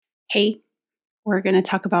Hey, we're going to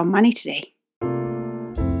talk about money today.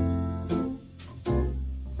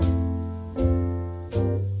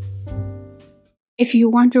 If you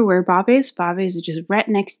wonder where Bob is just right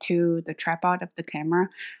next to the tripod of the camera.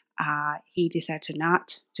 He decided to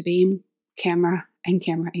not to be in camera in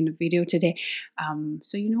the video today.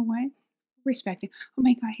 So you know what? Respect him. Oh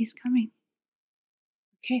my God, he's coming.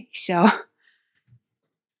 Okay, so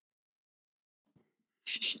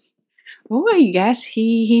I guess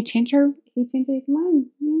he changed his mind.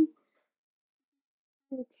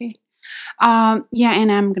 Okay. Yeah, and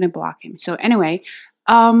I'm gonna block him. So anyway,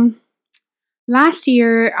 um, last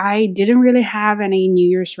year I didn't really have any New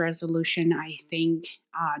Year's resolution. I think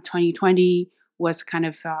 2020 was kind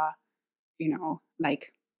of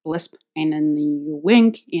like blisp, and then you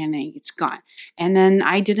wink and then it's gone. And then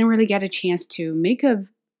I didn't really get a chance to make a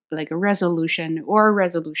resolution or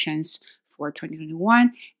resolutions for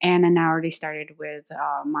 2021. And then I already started with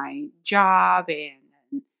my job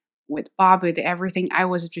and with Bob, with everything. I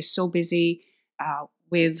was just so busy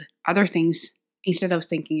with other things instead of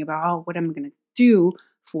thinking about, what I'm going to do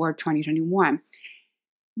for 2021.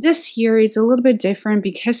 This year is a little bit different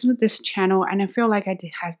because of this channel, and I feel like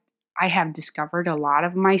I have discovered a lot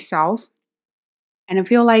of myself, and I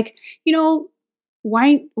feel like,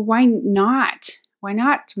 why not? Why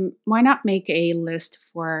not make a list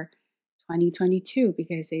for 2022?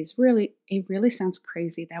 Because it really sounds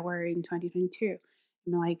crazy that we're in 2022.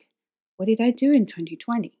 I'm like, what did I do in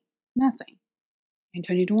 2020? Nothing. In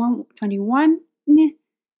 2021, nah.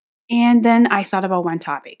 And then I thought about one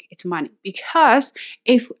topic. It's money. Because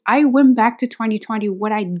if I went back to 2020,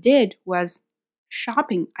 what I did was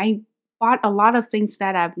shopping. I bought a lot of things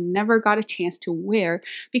that I've never got a chance to wear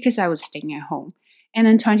because I was staying at home. And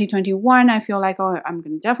then 2021, I feel like, I'm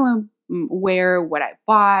going to definitely wear what I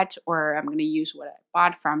bought, or I'm going to use what I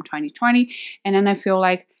bought from 2020. And then I feel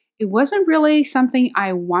like it wasn't really something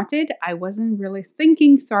I wanted. I wasn't really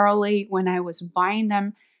thinking thoroughly when I was buying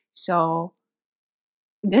them. So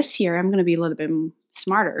this year, I'm going to be a little bit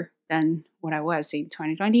smarter than what I was in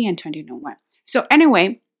 2020 and 2021. So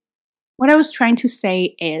anyway, what I was trying to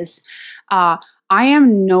say is I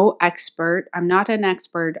am no expert. I'm not an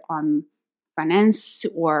expert on finance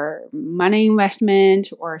or money investment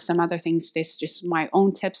or some other things. This is just my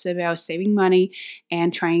own tips about saving money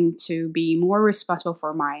and trying to be more responsible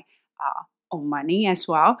for my own money as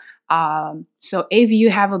well. So if you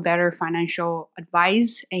have a better financial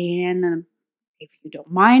advice, and if you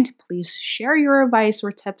don't mind, please share your advice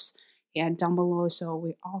or tips down below so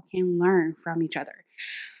we all can learn from each other.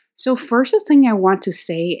 So first thing I want to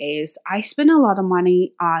say is I spent a lot of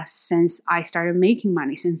money since I started making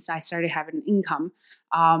money, since I started having income.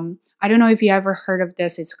 I don't know if you ever heard of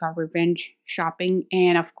this. It's called revenge shopping.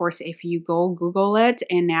 And of course, if you go Google it,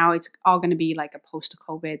 and now it's all going to be like a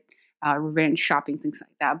post-COVID revenge shopping, things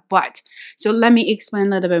like that. But so let me explain a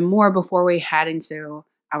little bit more before we head into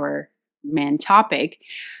our main topic.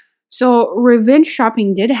 So revenge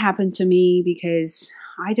shopping did happen to me because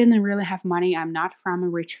I didn't really have money. I'm not from a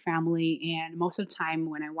rich family, and most of the time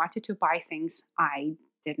when I wanted to buy things, I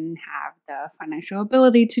didn't have the financial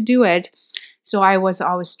ability to do it. So I was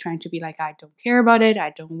always trying to be like, I don't care about it.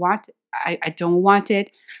 I don't want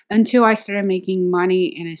it, until I started making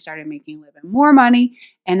money, and I started making a little bit more money.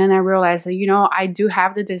 And then I realized that, I do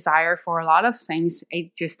have the desire for a lot of things.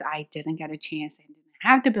 I didn't get a chance and didn't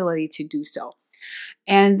have the ability to do so.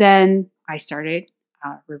 And then I started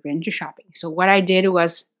revenge shopping. So what I did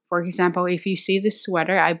was, for example, if you see this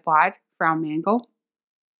sweater I bought from Mango,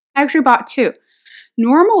 I actually bought two.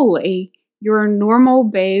 Normally, your normal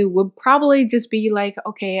bae would probably just be like,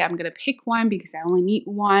 okay, I'm going to pick one because I only need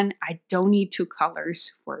one. I don't need two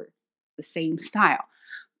colors for the same style.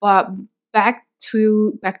 But back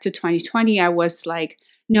to 2020, I was like,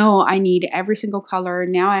 no, I need every single color.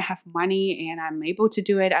 Now I have money and I'm able to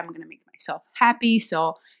do it. I'm going to make myself happy.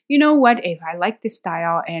 So you know what? If I like this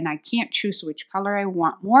style and I can't choose which color I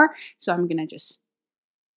want more, so I'm going to just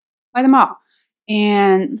buy them all.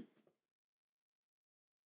 And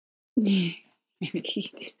that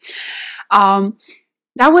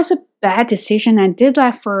was a bad decision. I did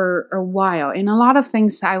that for a while. And a lot of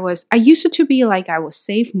things I used to be like, I will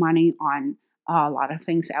save money on a lot of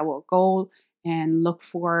things. I will go and look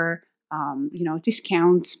for,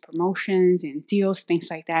 discounts, promotions, and deals, things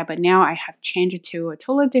like that. But now I have changed it to a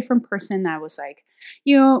totally different person. I was like,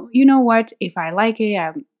 you know what? If I like it,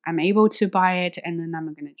 I'm able to buy it, and then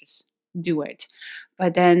I'm going to just do it.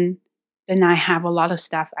 But then I have a lot of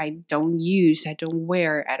stuff I don't use, I don't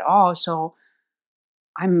wear at all. So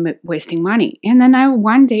I'm wasting money. And then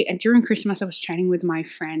one day during Christmas, I was chatting with my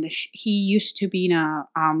friend. He used to be in a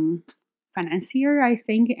financier, I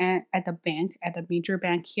think, at the bank, at the major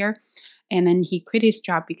bank here. And then he quit his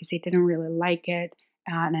job because he didn't really like it.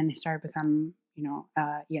 And then he started become,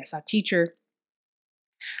 yes, a teacher.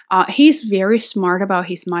 He's very smart about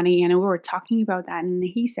his money, and we were talking about that. And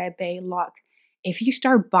he said, "Babe, look, if you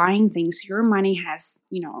start buying things, your money has,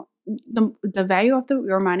 the value of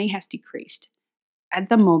your money has decreased at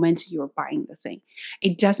the moment you're buying the thing.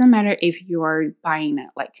 It doesn't matter if you're buying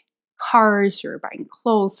like cars or buying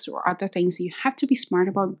clothes or other things. You have to be smart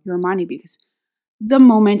about your money because the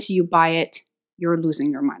moment you buy it, you're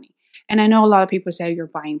losing your money. And I know a lot of people say you're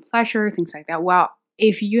buying pleasure, things like that. Well,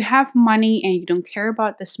 if you have money and you don't care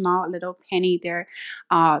about the small little penny there,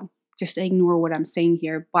 uh, just ignore what I'm saying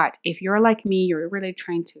here. But if you're like me, you're really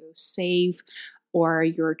trying to save or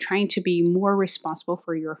you're trying to be more responsible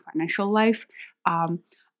for your financial life, um,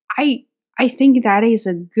 I I think that is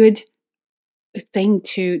a good thing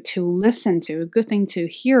to listen to, a good thing to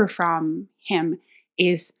hear from him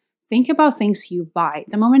is think about things you buy.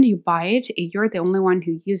 The moment you buy it, you're the only one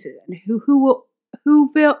who uses it, and who will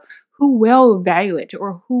who will value it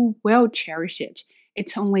or who will cherish it.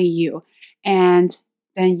 It's only you, and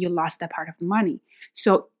then you lost that part of the money.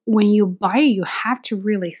 So when you buy it, you have to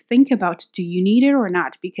really think about do you need it or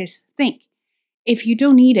not? Because think if you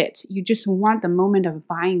don't need it, you just want the moment of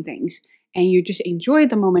buying things and you just enjoy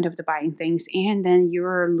the moment of the buying things and then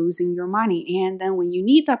you're losing your money. And then when you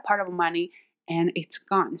need that part of money and it's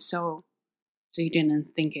gone. So you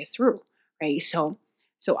didn't think it through, right? So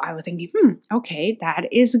I was thinking, okay, that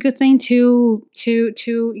is a good thing to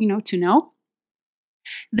know.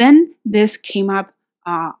 Then this came up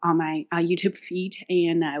on my YouTube feed,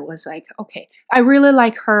 and I was like, okay, I really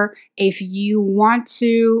like her. If you want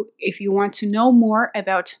to know more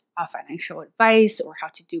about financial advice or how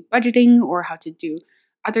to do budgeting or how to do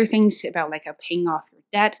other things about like paying off your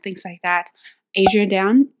debt, things like that. Asia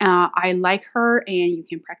Dan, I like her, and you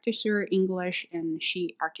can practice her English, and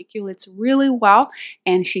she articulates really well,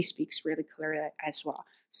 and she speaks really clearly as well.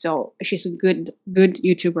 So she's a good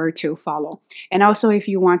YouTuber to follow. And also, if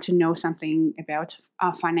you want to know something about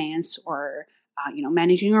finance or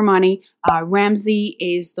managing your money, Ramsey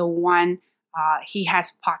is the one. He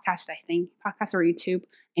has podcast, I think, podcast or YouTube,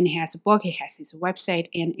 and he has a book. He has his website,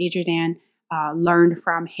 and Adrian learned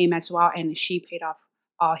from him as well, and she paid off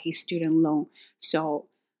all his student loan. So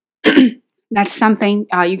that's something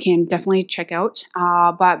you can definitely check out.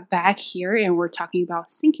 But back here, and we're talking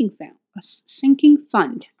about sinking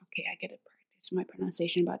fund. Okay, I get to practice my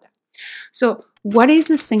pronunciation about that. So, what is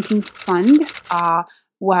a sinking fund?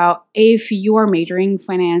 Well, if you are majoring in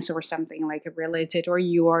finance or something like related, or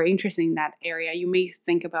you are interested in that area, you may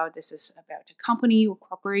think about this is about a company or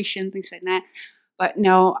corporation, things like that. But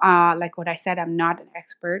no, like what I said, I'm not an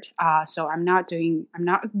expert, so I'm not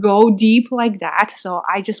go deep like that. So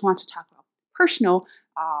I just want to talk about personal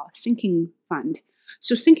sinking fund.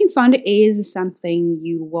 So sinking fund is something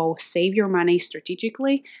you will save your money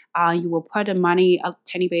strategically. You will put the money a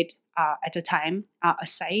tiny bit at a time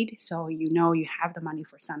aside, so you know you have the money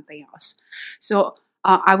for something else. So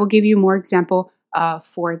I will give you more example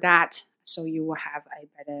for that, so you will have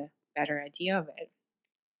a better idea of it.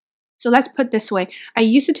 So let's put this way. I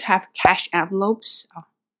used to have cash envelopes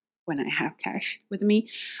when I have cash with me.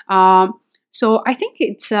 So I think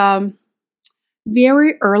it's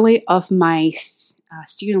very early of my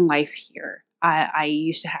student life here. I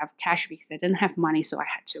used to have cash because I didn't have money, so I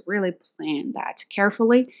had to really plan that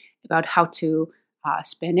carefully about how to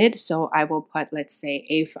spend it. So I will put, let's say,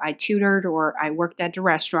 if I tutored or I worked at the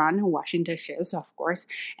restaurant, washing dishes, of course,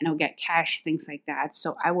 and I'll get cash, things like that.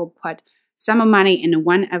 So I will put some of money in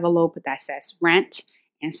one envelope that says rent,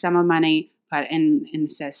 and some of money put in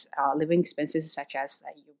and says living expenses such as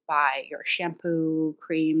you buy your shampoo,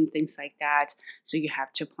 cream, things like that. So you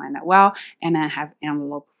have to plan that well, and then have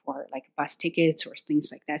envelope for like bus tickets or things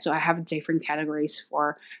like that. So I have different categories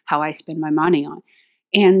for how I spend my money on,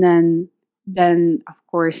 and then of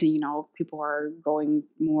course people are going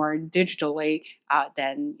more digitally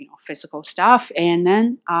than physical stuff, and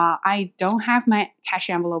then I don't have my cash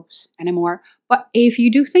envelopes anymore. But if you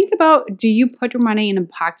do think about, do you put your money in a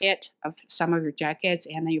pocket of some of your jackets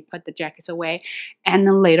and then you put the jackets away, and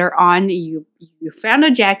then later on you found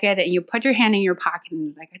a jacket and you put your hand in your pocket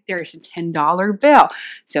and like there's a $10 bill?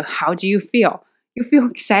 So how do you feel? You feel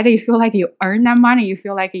excited, you feel like you earned that money, you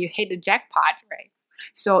feel like you hit the jackpot, right?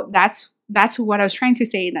 So that's what I was trying to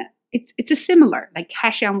say, that it's a similar like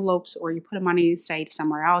cash envelopes, or you put the money aside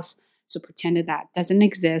somewhere else. So pretend that doesn't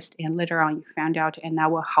exist, and later on you found out, and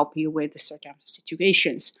that will help you with certain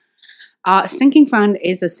situations. Sinking fund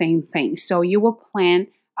is the same thing. So you will plan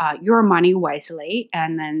your money wisely,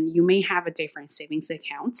 and then you may have a different savings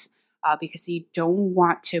accounts. because you don't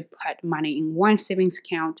want to put money in one savings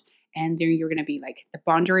account and then you're going to be like the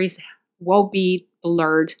boundaries will be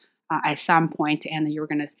blurred at some point and you're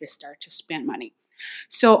going to just start to spend money.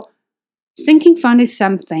 So sinking fund is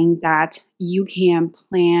something that you can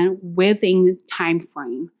plan within time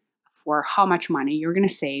frame for how much money you're going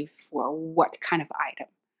to save for what kind of item.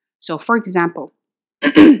 So for example,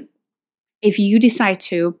 if you decide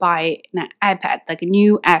to buy an iPad, like a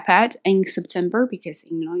new iPad in September, because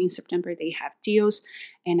in September they have deals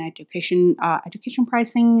and education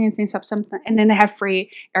pricing and things of something, and then they have free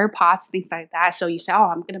AirPods, things like that. So you say, oh,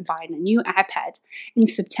 I'm gonna buy a new iPad in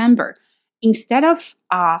September. Instead of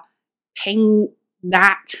paying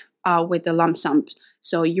that with the lump sum,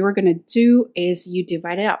 so you're gonna do is you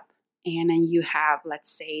divide it up, and then you have, let's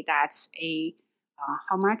say that's a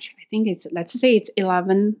how much? I think it's, let's say it's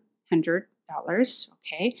 $1,100.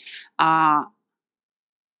 Okay. And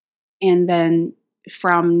then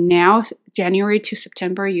from now, January to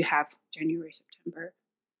September, you have January, September,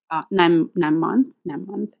 9 month.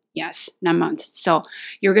 Yes, 9 months. So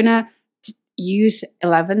you're going to use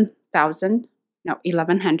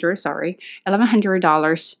 1,100, sorry.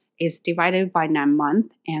 $1,100 is divided by 9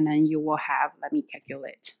 months. And then you will have, let me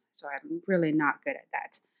calculate. So I'm really not good at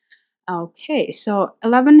that. Okay, so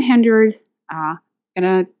 1,100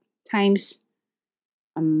 gonna times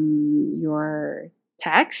your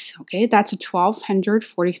tax. Okay, that's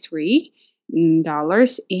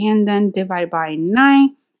 $1,243, and then divide by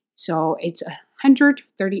 9, so it's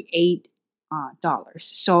 $138.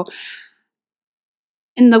 So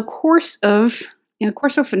in the course of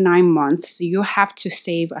 9 months, you have to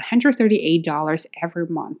save $138 every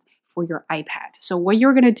month for your iPad. So what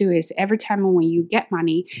you're going to do is every time when you get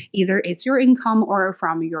money, either it's your income or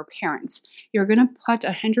from your parents, you're going to put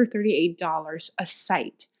 $138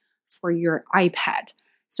 aside for your iPad.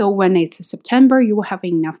 So when it's September, you will have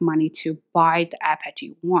enough money to buy the iPad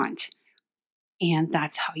you want. And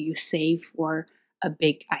that's how you save for a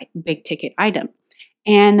big ticket item.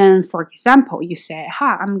 And then, for example, you say,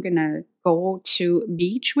 I'm going to go to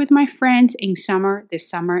beach with my friends this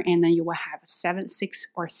summer, and then you will have 6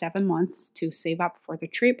 or 7 months to save up for the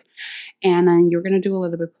trip. And then you're going to do a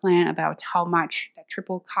little bit plan about how much that trip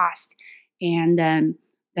will cost. And then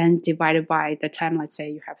divided by the time, let's say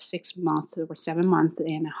you have 6 months or 7 months,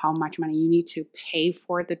 and how much money you need to pay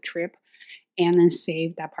for the trip, and then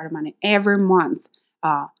save that part of money every month.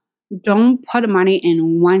 Don't put money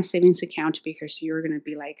in one savings account because you're going to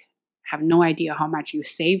be like, have no idea how much you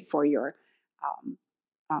save for your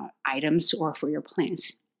items or for your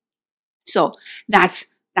plans. So that's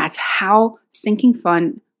how sinking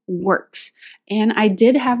fund works. And I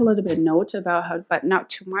did have a little bit of note about how, but not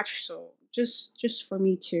too much. So just for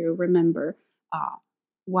me to remember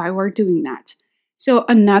why we're doing that. So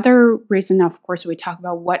another reason, of course, we talk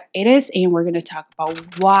about what it is, and we're going to talk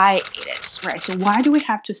about why it is, right? So why do we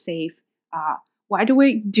have to save? Why do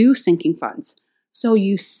we do sinking funds? So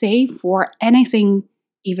you save for anything,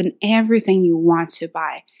 even everything you want to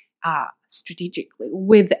buy strategically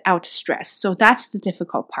without stress. So that's the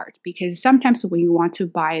difficult part, because sometimes when you want to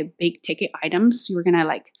buy big ticket items, you're going to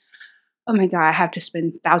like, oh my God, I have to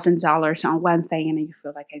spend thousands of dollars on one thing, and then you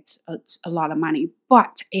feel like it's a lot of money.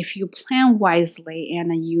 But if you plan wisely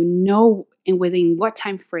and then you know within what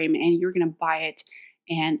time frame and you're going to buy it,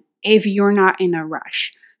 and if you're not in a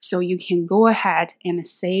rush, so you can go ahead and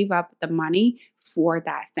save up the money for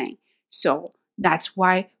that thing. So that's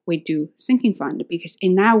why we do sinking fund, because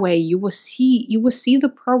in that way you will see the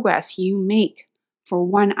progress you make for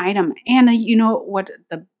one item. And you know what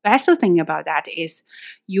the best thing about that is,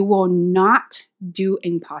 you will not do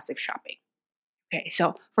impulsive shopping. Okay,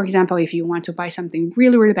 so for example, if you want to buy something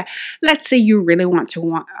really, really bad, let's say you really want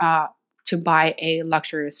to buy a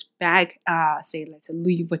luxurious bag, say let's say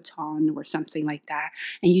Louis Vuitton or something like that,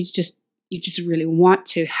 and you just really want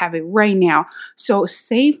to have it right now. So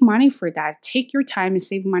save money for that. Take your time and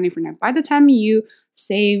save money for that. By the time you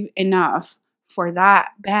save enough for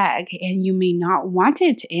that bag, and you may not want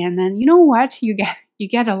it, and then you know what, you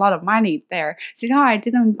get a lot of money there. So I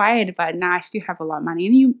didn't buy it, but now I still have a lot of money,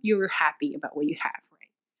 and you're happy about what you have, right?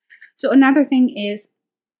 So another thing is,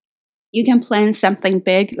 you can plan something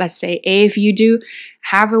big. Let's say if you do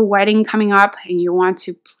have a wedding coming up and you want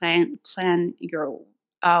to plan your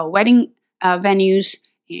wedding venues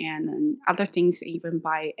and other things, even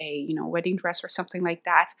buy a wedding dress or something like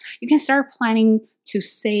that, you can start planning to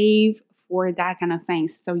save for that kind of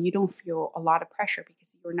things, so you don't feel a lot of pressure,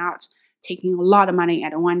 because you're not taking a lot of money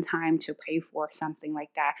at one time to pay for something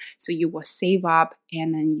like that. So you will save up,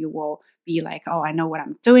 and then you will be like, oh, I know what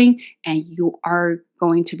I'm doing, and you are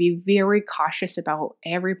going to be very cautious about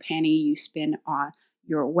every penny you spend on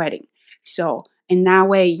your wedding. So in that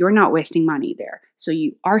way, you're not wasting money there. So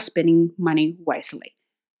you are spending money wisely.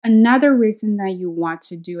 Another reason that you want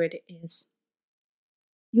to do it is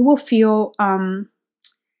you will feel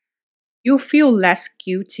you'll feel less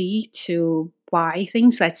guilty to buy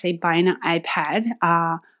things. Let's say buying an iPad,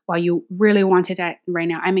 while you really wanted that right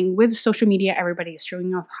now. I mean, with social media, everybody is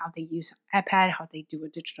showing off how they use iPad, how they do a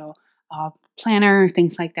digital planner,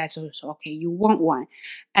 things like that. So okay, you want one.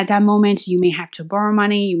 At that moment, you may have to borrow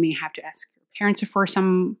money. You may have to ask your parents for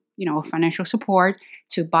some, financial support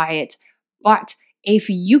to buy it. But if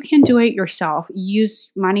you can do it yourself,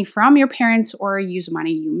 use money from your parents or use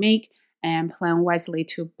money you make and plan wisely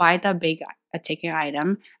to buy the big ticket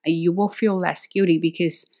item, you will feel less guilty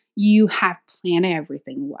because you have planned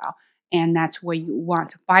everything well. And that's what you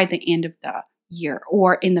want by the end of the year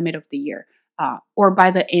or in the middle of the year, or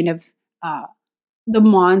by the end of the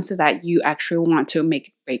month that you actually want to make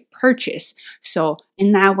a big purchase. So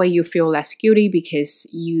in that way, you feel less guilty because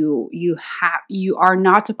you are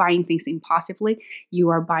not buying things impulsively. You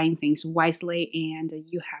are buying things wisely, and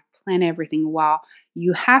you have planned everything well.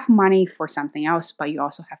 You have money for something else, but you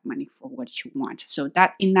also have money for what you want. So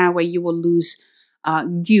that in that way, you will lose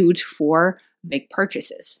guilt for big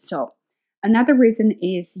purchases. So another reason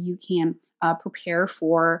is you can prepare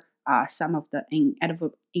for some of the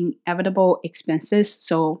inevitable expenses.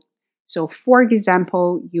 So for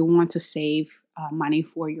example, you want to save money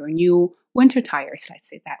for your new winter tires. Let's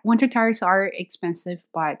say that winter tires are expensive,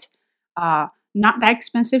 but not that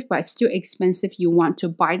expensive, but still expensive. You want to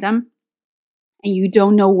buy them, and you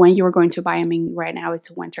don't know when you're going to buy. I mean, right now it's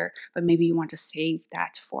winter, but maybe you want to save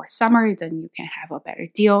that for summer. Then you can have a better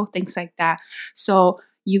deal, things like that. So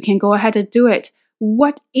you can go ahead and do it.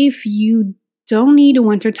 What if you don't need a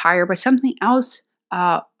winter tire, but something else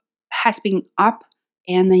has been up,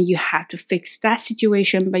 and then you have to fix that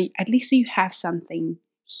situation, but at least you have something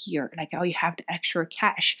here, like, oh, you have the extra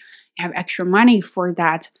cash, you have extra money for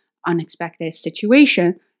that unexpected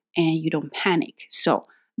situation, and you don't panic. So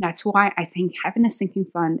that's why I think having a sinking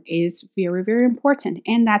fund is very, very important,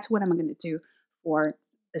 and that's what I'm going to do for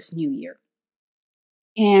this new year.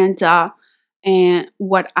 And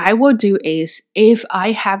what I will do is, if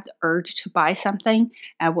I have the urge to buy something,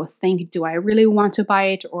 I will think, do I really want to buy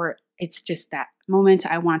it, or it's just that moment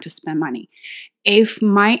I want to spend money? If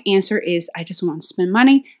my answer is I just want to spend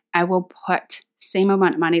money, I will put same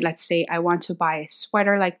amount of money. Let's say I want to buy a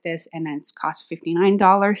sweater like this, and then it's cost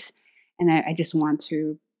 $59, and I just want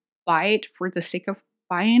to buy it for the sake of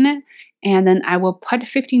buying it, and then I will put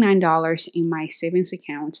 $59 in my savings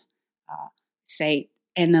account, say,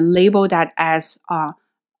 and label that as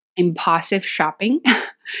impulsive shopping.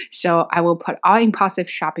 So I will put all impulsive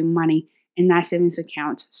shopping money in that savings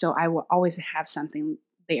account. So I will always have something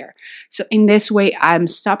there. So in this way, I'm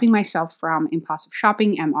stopping myself from impulsive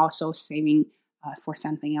shopping. I'm also saving for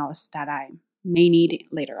something else that I may need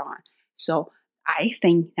later on. So I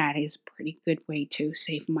think that is a pretty good way to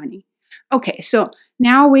save money. Okay, so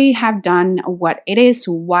now we have done what it is,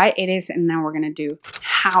 why it is, and now we're going to do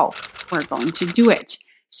how we're going to do it.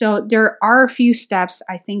 So there are a few steps.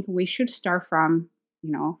 I think we should start from,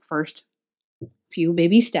 first few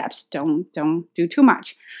baby steps. Don't do too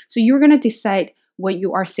much. So you're going to decide what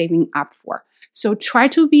you are saving up for. So try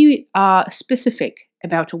to be specific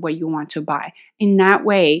about what you want to buy. In that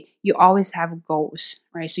way, you always have goals,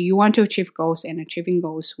 right? So you want to achieve goals, and achieving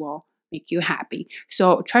goals will make you happy.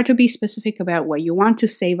 So try to be specific about what you want to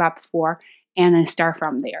save up for, and then start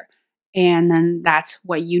from there. And then that's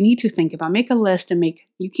what you need to think about. Make a list, and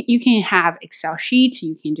you can have Excel sheets.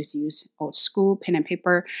 You can just use old school pen and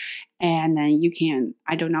paper, and then you can,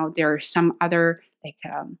 I don't know, there are some other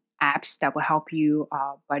apps that will help you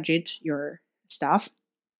budget your stuff.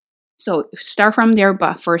 So start from there,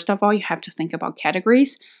 but first of all, you have to think about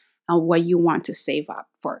categories and what you want to save up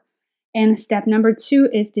for. And step number 2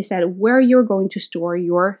 is decide where you're going to store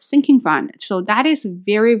your sinking fund. So that is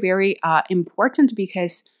very, very important,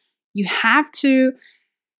 because you have to,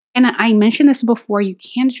 and I mentioned this before, you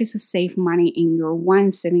can't just save money in your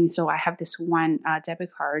one savings. So I have this one debit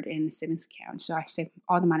card and savings account. So I save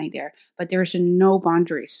all the money there, but there's no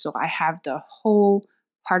boundaries. So I have the whole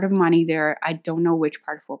part of money there. I don't know which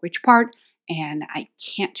part for which part, and I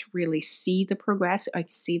can't really see the progress. I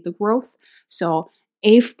see the growth. So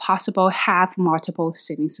if possible, have multiple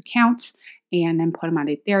savings accounts and then put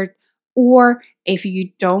money there. Or if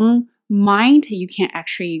you don't mind, you can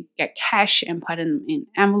actually get cash and put them in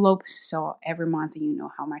envelopes. So every month you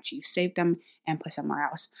know how much you save them and put somewhere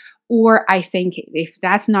else. Or I think if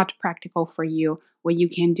that's not practical for you, what you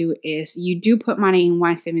can do is you do put money in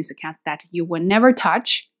one savings account that you will never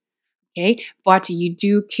touch, okay? But you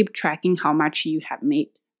do keep tracking how much you have made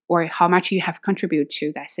or how much you have contributed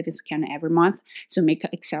to that savings account every month. So make an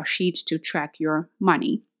Excel sheet to track your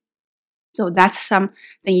money. So that's something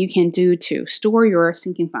you can do to store your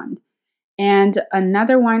sinking fund. And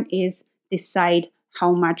another one is decide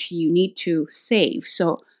how much you need to save.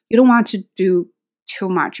 So you don't want to do too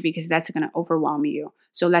much because that's going to overwhelm you.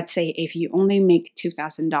 So let's say if you only make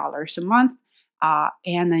 $2,000 a month,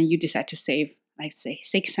 and then you decide to save, like say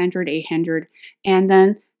 600, 800, and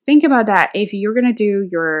then think about that. If you're going to do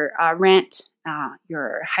your rent,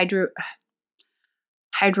 your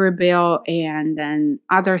hydro bill, and then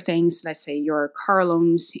other things, let's say your car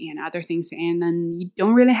loans and other things, and then you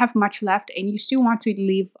don't really have much left and you still want to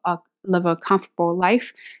live a comfortable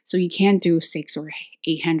life, so you can't do 600 or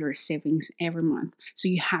 800 savings every month. So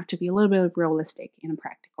you have to be a little bit realistic and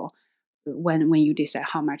practical when you decide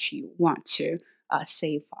how much you want to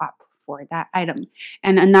save up for that item.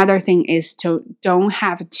 And another thing is to don't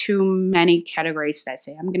have too many categories that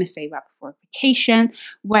say I'm going to save up for vacation,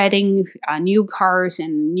 wedding, new cars,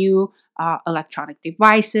 and new electronic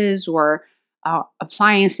devices or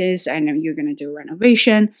appliances, and you're going to do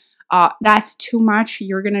renovation. That's too much.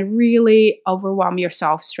 You're going to really overwhelm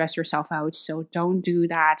yourself, stress yourself out. So don't do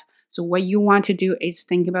that. So what you want to do is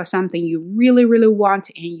think about something you really, really want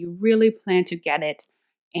and you really plan to get it,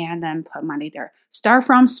 and then put money there. Start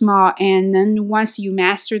from small, and then once you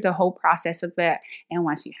master the whole process of it, and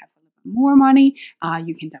once you have a little bit more money,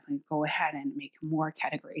 you can definitely go ahead and make more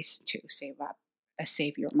categories to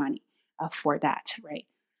save your money for that, right?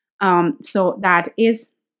 So that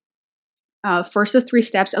is first of 3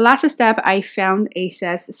 steps. The last step I found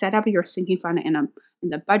says set up your sinking fund in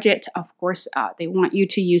the budget. Of course, they want you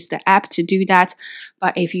to use the app to do that.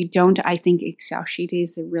 But if you don't, I think Excel sheet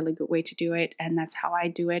is a really good way to do it. And that's how I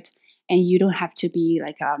do it. And you don't have to be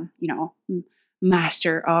like,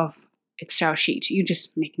 master of Excel sheet. You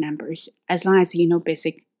just make numbers. As long as you know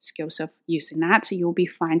basic skills of using that, you'll be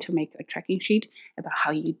fine to make a tracking sheet about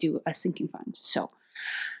how you do a sinking fund. So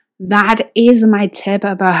that is my tip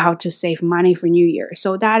about how to save money for New Year.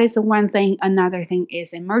 So that is the one thing. Another thing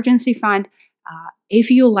is emergency fund. If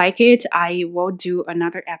you like it, I will do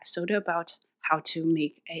another episode about how to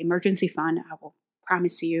make an emergency fund. I will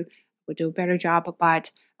promise you will do a better job.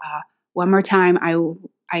 But one more time,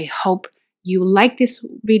 I hope you like this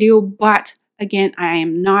video. But again, I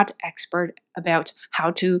am not expert about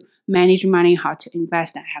how to manage money, how to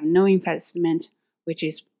invest. I have no investment, which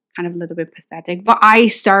is kind of a little bit pathetic. But I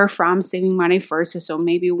start from saving money first. So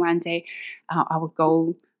maybe one day I will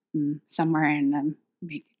go somewhere and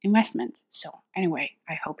make investment. So anyway,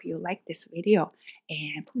 I hope you like this video,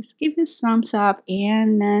 and please give it a thumbs up,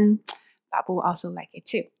 and then Bob will also like it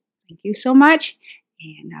too. Thank you so much,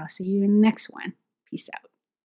 and I'll see you in the next one. Peace out.